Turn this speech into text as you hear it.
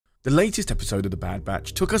The latest episode of The Bad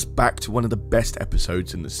Batch took us back to one of the best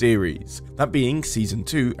episodes in the series, that being Season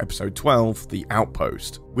 2, Episode 12, The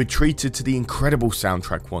Outpost. We're treated to the incredible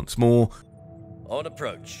soundtrack once more. On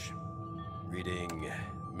approach. Reading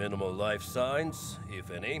minimal life signs,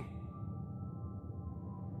 if any.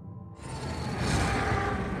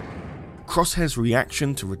 Crosshair's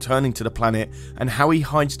reaction to returning to the planet and how he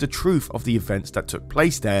hides the truth of the events that took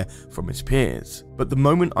place there from his peers. But the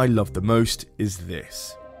moment I love the most is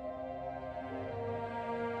this.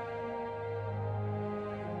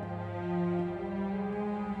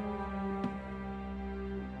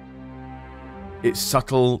 It's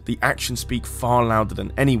subtle, the actions speak far louder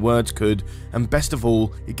than any words could, and best of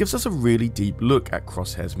all, it gives us a really deep look at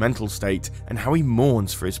Crosshair's mental state and how he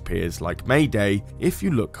mourns for his peers like Mayday if you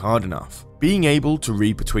look hard enough. Being able to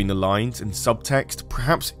read between the lines and subtext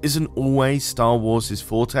perhaps isn't always Star Wars'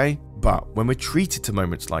 forte, but when we're treated to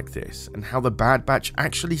moments like this and how the Bad Batch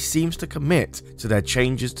actually seems to commit to their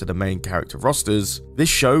changes to the main character rosters, this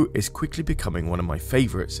show is quickly becoming one of my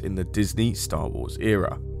favourites in the Disney Star Wars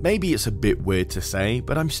era. Maybe it's a bit weird to say,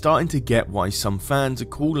 but I'm starting to get why some fans are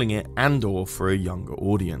calling it Andor for a younger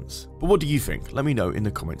audience. But what do you think? Let me know in the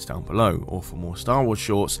comments down below, or for more Star Wars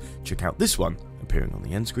shorts, check out this one appearing on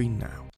the end screen now.